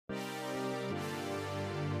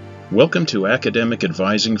Welcome to Academic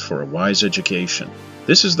Advising for a Wise Education.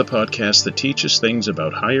 This is the podcast that teaches things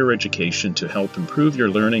about higher education to help improve your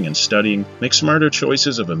learning and studying, make smarter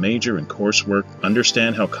choices of a major and coursework,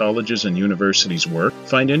 understand how colleges and universities work,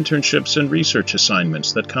 find internships and research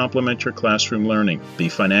assignments that complement your classroom learning, be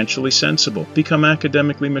financially sensible, become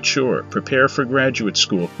academically mature, prepare for graduate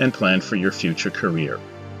school, and plan for your future career.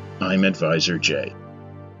 I'm Advisor Jay.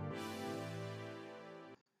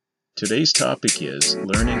 Today's topic is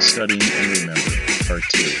Learning, Studying, and Remembering, Part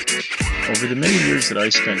 2. Over the many years that I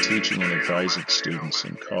spent teaching and advising students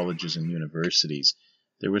in colleges and universities,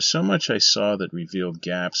 there was so much I saw that revealed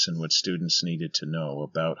gaps in what students needed to know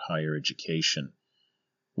about higher education.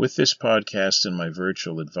 With this podcast and my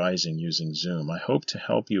virtual advising using Zoom, I hope to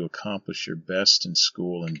help you accomplish your best in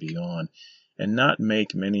school and beyond, and not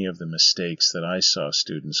make many of the mistakes that I saw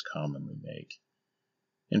students commonly make.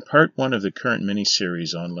 In Part 1 of the current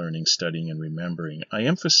mini-series on learning, studying, and remembering, I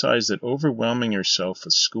emphasize that overwhelming yourself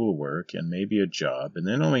with schoolwork and maybe a job, and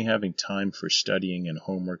then only having time for studying and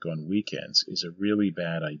homework on weekends is a really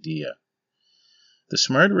bad idea. The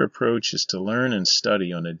smarter approach is to learn and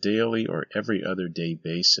study on a daily or every other day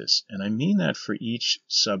basis, and I mean that for each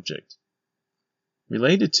subject.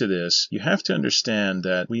 Related to this, you have to understand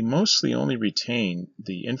that we mostly only retain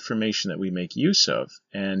the information that we make use of,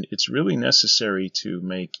 and it's really necessary to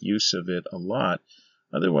make use of it a lot,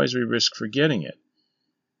 otherwise we risk forgetting it.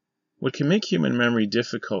 What can make human memory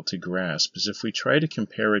difficult to grasp is if we try to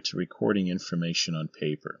compare it to recording information on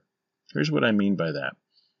paper. Here's what I mean by that.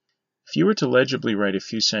 If you were to legibly write a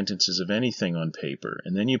few sentences of anything on paper,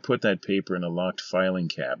 and then you put that paper in a locked filing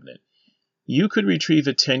cabinet, you could retrieve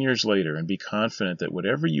it 10 years later and be confident that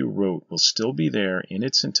whatever you wrote will still be there in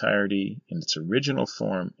its entirety, in its original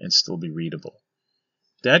form, and still be readable.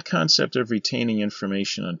 That concept of retaining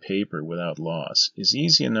information on paper without loss is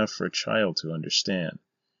easy enough for a child to understand.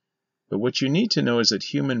 But what you need to know is that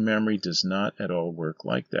human memory does not at all work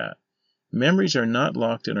like that. Memories are not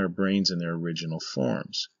locked in our brains in their original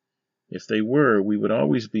forms. If they were, we would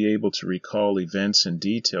always be able to recall events and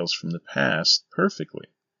details from the past perfectly.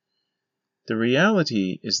 The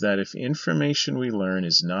reality is that if information we learn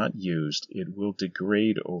is not used, it will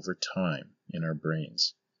degrade over time in our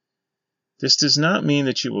brains. This does not mean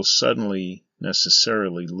that you will suddenly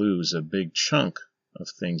necessarily lose a big chunk of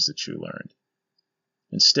things that you learned.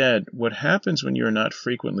 Instead, what happens when you are not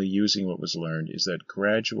frequently using what was learned is that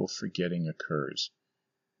gradual forgetting occurs.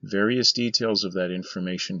 Various details of that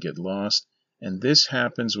information get lost, and this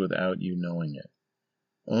happens without you knowing it.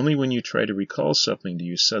 Only when you try to recall something do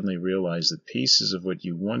you suddenly realize that pieces of what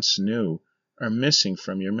you once knew are missing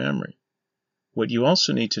from your memory. What you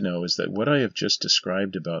also need to know is that what I have just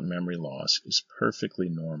described about memory loss is perfectly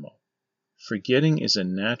normal. Forgetting is a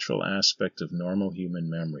natural aspect of normal human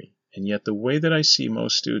memory, and yet the way that I see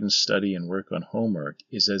most students study and work on homework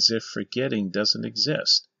is as if forgetting doesn't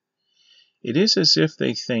exist. It is as if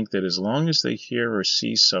they think that as long as they hear or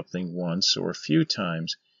see something once or a few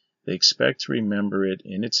times, they expect to remember it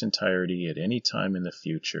in its entirety at any time in the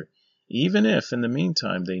future, even if in the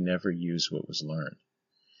meantime they never use what was learned.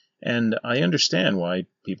 And I understand why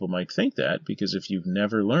people might think that, because if you've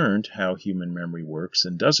never learned how human memory works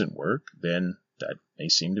and doesn't work, then that may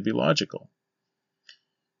seem to be logical.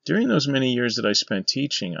 During those many years that I spent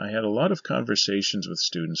teaching, I had a lot of conversations with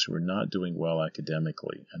students who were not doing well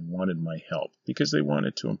academically and wanted my help because they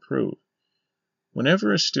wanted to improve.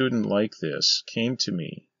 Whenever a student like this came to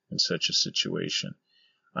me in such a situation,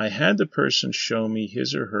 I had the person show me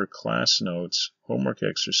his or her class notes, homework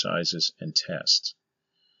exercises, and tests.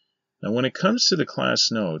 Now, when it comes to the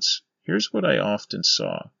class notes, here's what I often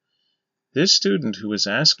saw. This student who was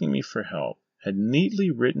asking me for help had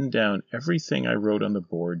neatly written down everything I wrote on the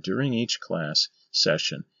board during each class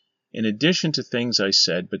session, in addition to things I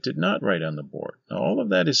said but did not write on the board. Now, all of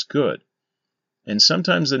that is good. And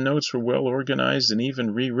sometimes the notes were well organized and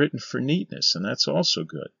even rewritten for neatness, and that's also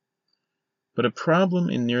good. But a problem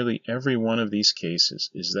in nearly every one of these cases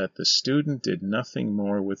is that the student did nothing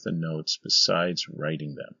more with the notes besides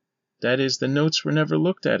writing them. That is, the notes were never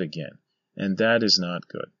looked at again, and that is not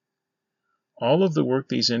good. All of the work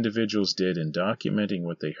these individuals did in documenting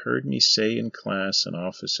what they heard me say in class and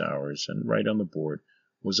office hours and write on the board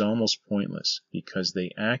was almost pointless, because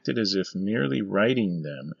they acted as if merely writing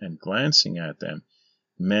them and glancing at them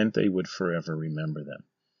meant they would forever remember them.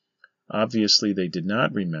 Obviously, they did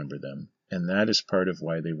not remember them, and that is part of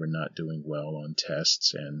why they were not doing well on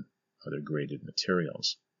tests and other graded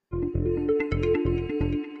materials.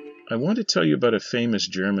 I want to tell you about a famous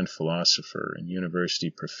German philosopher and university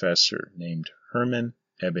professor named Hermann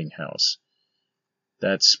Ebbinghaus.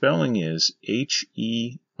 That spelling is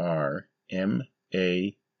Hermann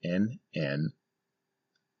Hermann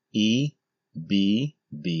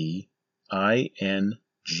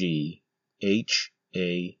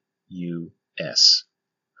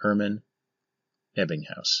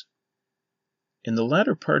Ebbinghaus. In the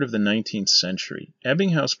latter part of the 19th century,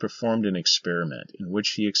 Ebbinghaus performed an experiment in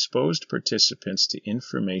which he exposed participants to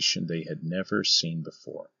information they had never seen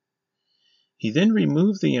before. He then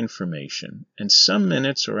removed the information, and some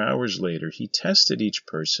minutes or hours later he tested each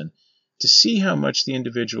person to see how much the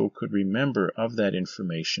individual could remember of that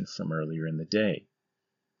information from earlier in the day.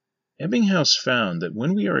 Ebbinghaus found that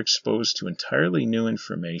when we are exposed to entirely new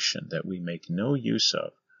information that we make no use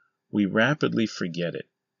of, we rapidly forget it,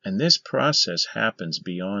 and this process happens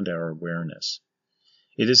beyond our awareness.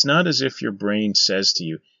 It is not as if your brain says to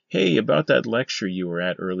you, "Hey, about that lecture you were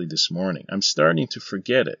at early this morning, I'm starting to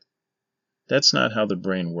forget it." That's not how the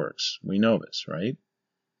brain works. We know this, right?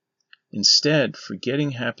 Instead,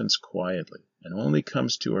 forgetting happens quietly and only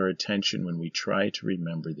comes to our attention when we try to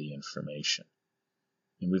remember the information.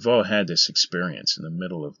 And we've all had this experience in the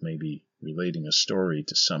middle of maybe relating a story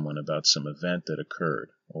to someone about some event that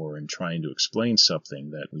occurred, or in trying to explain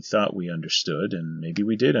something that we thought we understood, and maybe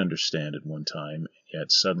we did understand at one time,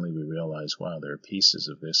 yet suddenly we realize, wow, there are pieces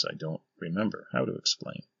of this I don't remember how to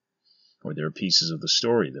explain, or there are pieces of the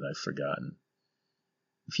story that I've forgotten.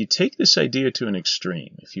 If you take this idea to an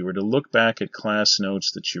extreme, if you were to look back at class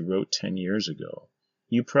notes that you wrote 10 years ago,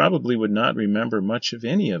 you probably would not remember much of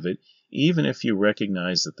any of it, even if you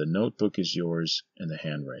recognize that the notebook is yours and the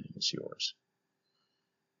handwriting is yours.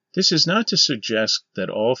 This is not to suggest that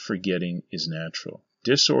all forgetting is natural.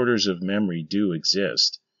 Disorders of memory do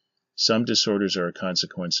exist. Some disorders are a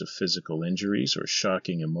consequence of physical injuries or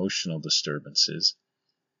shocking emotional disturbances.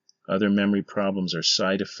 Other memory problems are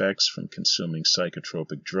side effects from consuming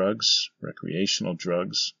psychotropic drugs, recreational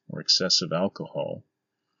drugs, or excessive alcohol.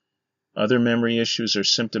 Other memory issues are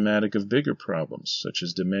symptomatic of bigger problems, such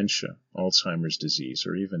as dementia, Alzheimer's disease,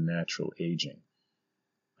 or even natural aging.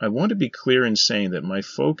 I want to be clear in saying that my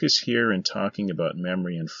focus here in talking about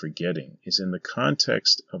memory and forgetting is in the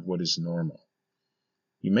context of what is normal.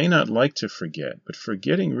 You may not like to forget, but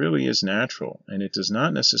forgetting really is natural, and it does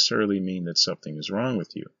not necessarily mean that something is wrong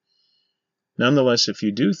with you. Nonetheless, if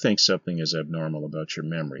you do think something is abnormal about your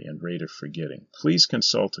memory and rate of forgetting, please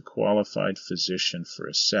consult a qualified physician for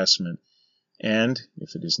assessment and,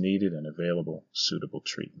 if it is needed and available, suitable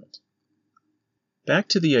treatment. Back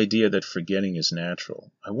to the idea that forgetting is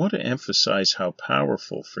natural, I want to emphasize how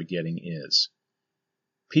powerful forgetting is.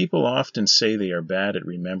 People often say they are bad at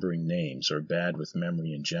remembering names or bad with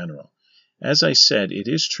memory in general. As I said, it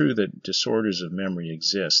is true that disorders of memory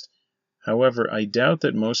exist. However, I doubt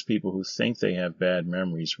that most people who think they have bad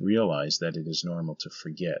memories realize that it is normal to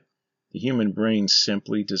forget. The human brain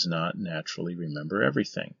simply does not naturally remember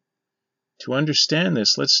everything. To understand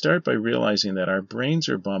this, let's start by realizing that our brains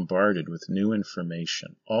are bombarded with new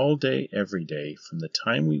information all day, every day, from the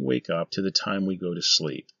time we wake up to the time we go to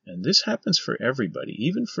sleep. And this happens for everybody,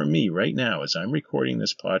 even for me right now as I'm recording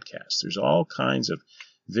this podcast. There's all kinds of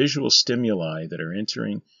visual stimuli that are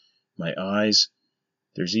entering my eyes.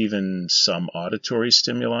 There's even some auditory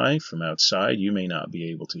stimuli from outside. You may not be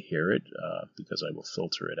able to hear it because I will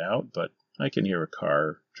filter it out, but I can hear a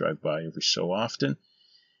car drive by every so often.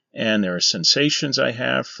 And there are sensations I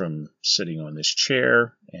have from sitting on this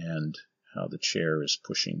chair and how the chair is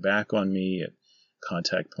pushing back on me at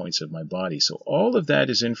contact points of my body. So all of that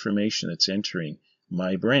is information that's entering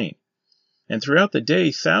my brain. And throughout the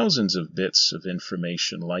day, thousands of bits of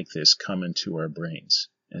information like this come into our brains.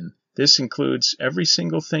 And this includes every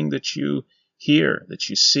single thing that you hear, that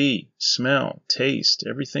you see, smell, taste,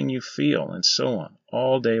 everything you feel, and so on,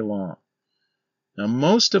 all day long. Now,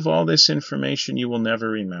 most of all this information you will never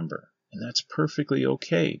remember, and that's perfectly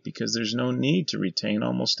okay because there's no need to retain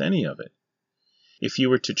almost any of it. If you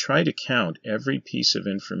were to try to count every piece of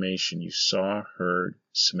information you saw, heard,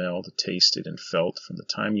 smelled, tasted, and felt from the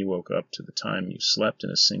time you woke up to the time you slept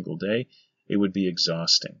in a single day, it would be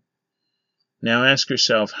exhausting. Now ask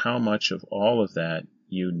yourself how much of all of that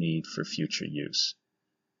you need for future use.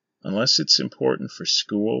 Unless it's important for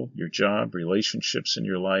school, your job, relationships in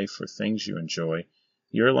your life, or things you enjoy,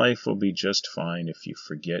 your life will be just fine if you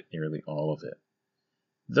forget nearly all of it.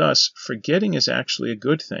 Thus, forgetting is actually a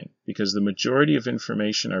good thing because the majority of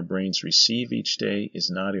information our brains receive each day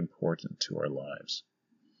is not important to our lives.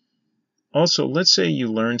 Also, let's say you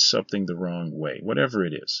learned something the wrong way, whatever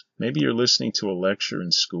it is. Maybe you're listening to a lecture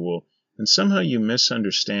in school and somehow you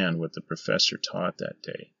misunderstand what the professor taught that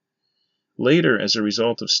day. Later, as a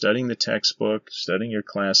result of studying the textbook, studying your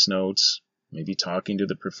class notes, maybe talking to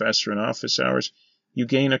the professor in office hours, you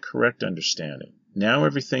gain a correct understanding. Now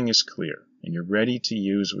everything is clear, and and you're ready to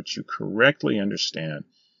use what you correctly understand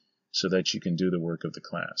so that you can do the work of the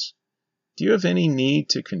class. Do you have any need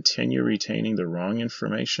to continue retaining the wrong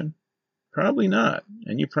information? Probably not,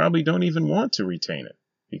 and you probably don't even want to retain it,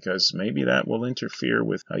 because maybe that will interfere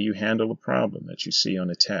with how you handle a problem that you see on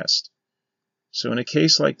a test. So in a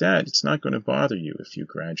case like that, it's not going to bother you if you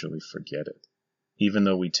gradually forget it. Even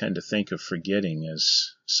though we tend to think of forgetting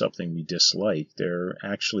as something we dislike, there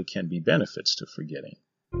actually can be benefits to forgetting.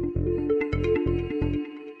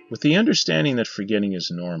 With the understanding that forgetting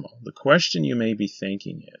is normal, the question you may be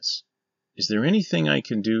thinking is there anything I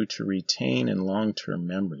can do to retain in long-term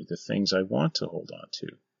memory the things I want to hold on to?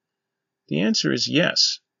 The answer is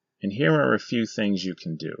yes, and here are a few things you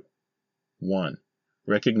can do. 1.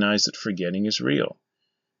 Recognize that forgetting is real.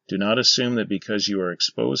 Do not assume that because you are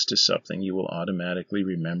exposed to something you will automatically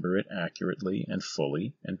remember it accurately and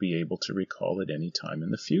fully and be able to recall it any time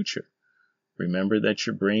in the future. Remember that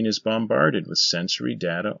your brain is bombarded with sensory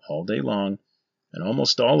data all day long, and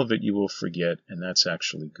almost all of it you will forget, and that's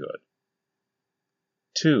actually good.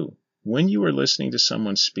 2. When you are listening to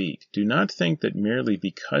someone speak, do not think that merely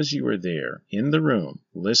because you are there, in the room,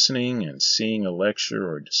 listening and seeing a lecture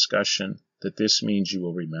or discussion, that this means you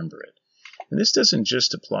will remember it. And this doesn't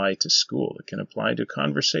just apply to school. It can apply to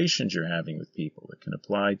conversations you're having with people. It can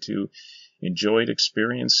apply to enjoyed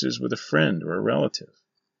experiences with a friend or a relative.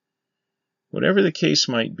 Whatever the case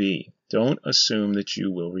might be, don't assume that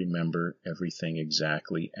you will remember everything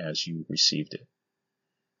exactly as you received it.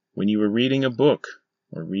 When you are reading a book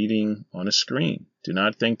or reading on a screen, do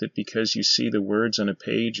not think that because you see the words on a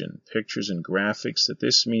page and pictures and graphics that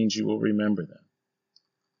this means you will remember them.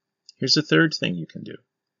 Here's a third thing you can do.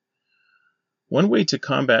 One way to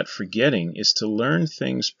combat forgetting is to learn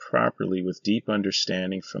things properly with deep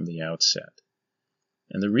understanding from the outset.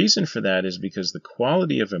 And the reason for that is because the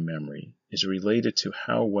quality of a memory is related to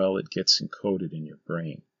how well it gets encoded in your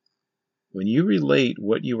brain. When you relate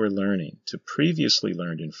what you are learning to previously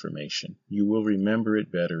learned information, you will remember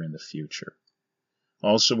it better in the future.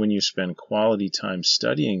 Also, when you spend quality time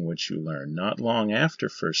studying what you learn, not long after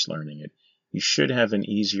first learning it, you should have an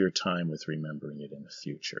easier time with remembering it in the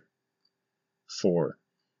future. 4.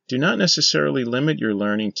 Do not necessarily limit your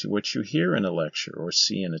learning to what you hear in a lecture or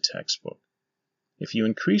see in a textbook. If you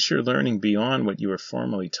increase your learning beyond what you were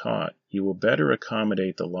formerly taught, you will better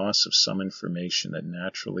accommodate the loss of some information that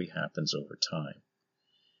naturally happens over time.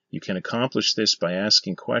 You can accomplish this by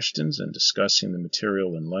asking questions and discussing the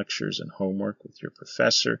material in lectures and homework with your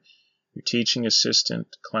professor, your teaching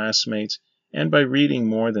assistant, classmates, and by reading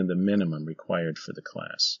more than the minimum required for the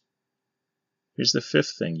class. Here's the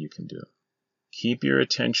 5th thing you can do. Keep your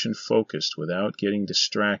attention focused without getting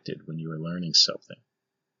distracted when you are learning something.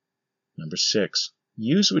 Number 6,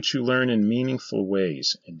 use what you learn in meaningful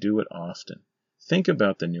ways and do it often. Think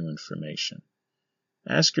about the new information.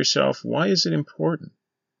 Ask yourself, why is it important?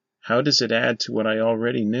 How does it add to what I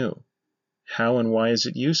already knew? How and why is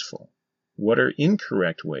it useful? What are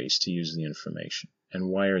incorrect ways to use the information, and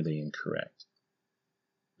why are they incorrect?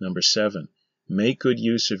 Number 7, make good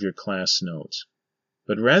use of your class notes.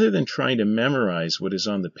 But rather than trying to memorize what is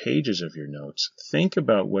on the pages of your notes, think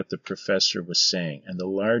about what the professor was saying and the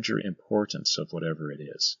larger importance of whatever it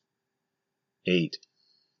is. 8.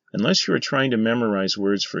 Unless you are trying to memorize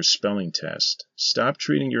words for a spelling test, stop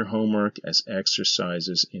treating your homework as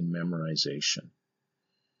exercises in memorization.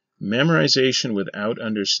 Memorization without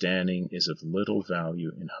understanding is of little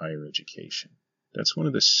value in higher education. That's one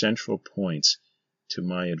of the central points to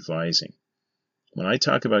my advising. When I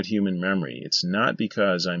talk about human memory, it's not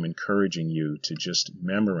because I'm encouraging you to just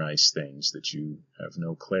memorize things that you have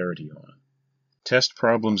no clarity on. Test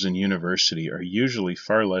problems in university are usually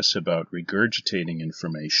far less about regurgitating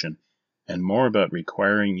information and more about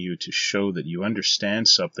requiring you to show that you understand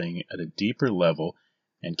something at a deeper level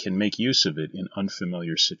and can make use of it in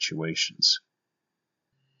unfamiliar situations.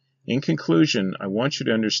 In conclusion, I want you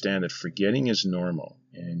to understand that forgetting is normal,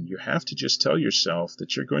 and you have to just tell yourself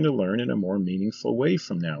that you're going to learn in a more meaningful way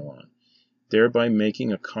from now on, thereby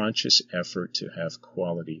making a conscious effort to have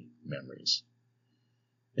quality memories.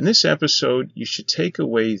 In this episode, you should take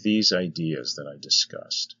away these ideas that I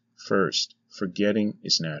discussed. First, forgetting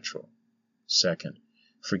is natural. Second,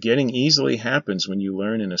 forgetting easily happens when you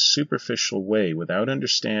learn in a superficial way without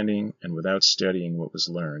understanding and without studying what was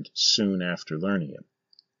learned soon after learning it.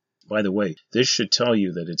 By the way, this should tell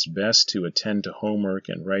you that it's best to attend to homework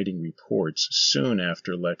and writing reports soon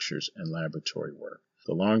after lectures and laboratory work.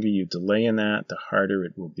 The longer you delay in that, the harder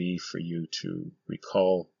it will be for you to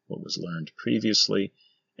recall what was learned previously,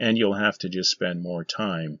 and you'll have to just spend more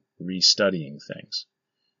time restudying things.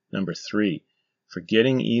 Number 3,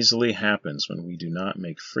 Forgetting easily happens when we do not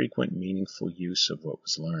make frequent, meaningful use of what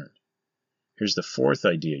was learned. Here's the fourth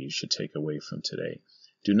idea you should take away from today.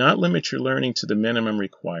 Do not limit your learning to the minimum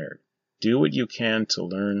required. Do what you can to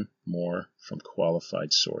learn more from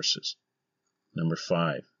qualified sources. Number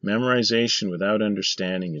 5, memorization without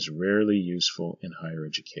understanding is rarely useful in higher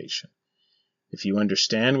education. If you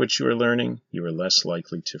understand what you are learning, you are less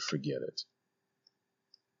likely to forget it.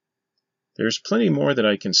 There's plenty more that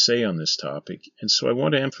I can say on this topic, and so I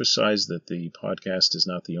want to emphasize that the podcast is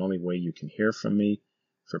not the only way you can hear from me.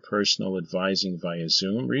 For personal advising via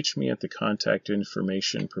Zoom, reach me at the contact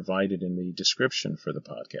information provided in the description for the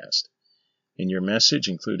podcast. In your message,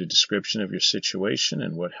 include a description of your situation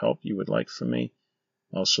and what help you would like from me.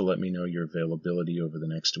 Also, let me know your availability over the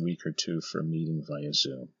next week or two for a meeting via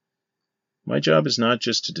Zoom. My job is not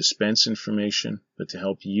just to dispense information, but to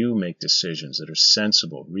help you make decisions that are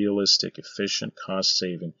sensible, realistic, efficient,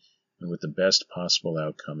 cost-saving, and with the best possible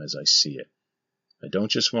outcome as I see it. I don't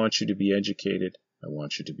just want you to be educated, I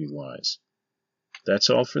want you to be wise. That's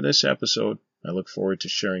all for this episode. I look forward to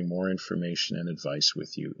sharing more information and advice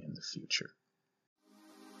with you in the future.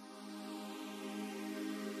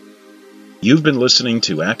 You've been listening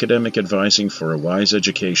to Academic Advising for a Wise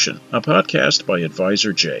Education, a podcast by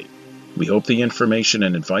Advisor J. We hope the information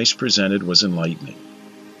and advice presented was enlightening.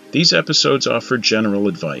 These episodes offer general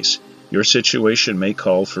advice. Your situation may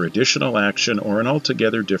call for additional action or an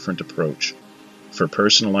altogether different approach. For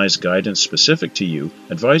personalized guidance specific to you,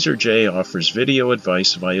 Advisor J offers video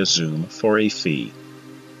advice via Zoom for a fee.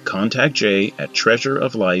 Contact J at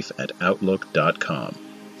treasureoflife@outlook.com.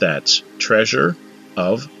 That's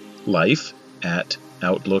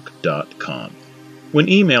treasureoflife@outlook.com. When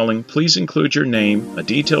emailing, please include your name, a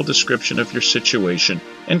detailed description of your situation,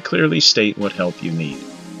 and clearly state what help you need.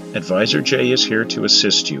 Advisor J is here to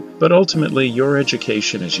assist you, but ultimately your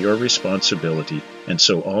education is your responsibility, and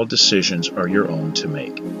so all decisions are your own to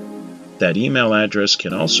make. That email address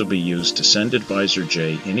can also be used to send Advisor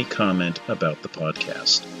J any comment about the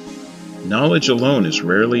podcast. Knowledge alone is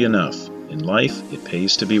rarely enough. In life, it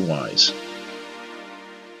pays to be wise.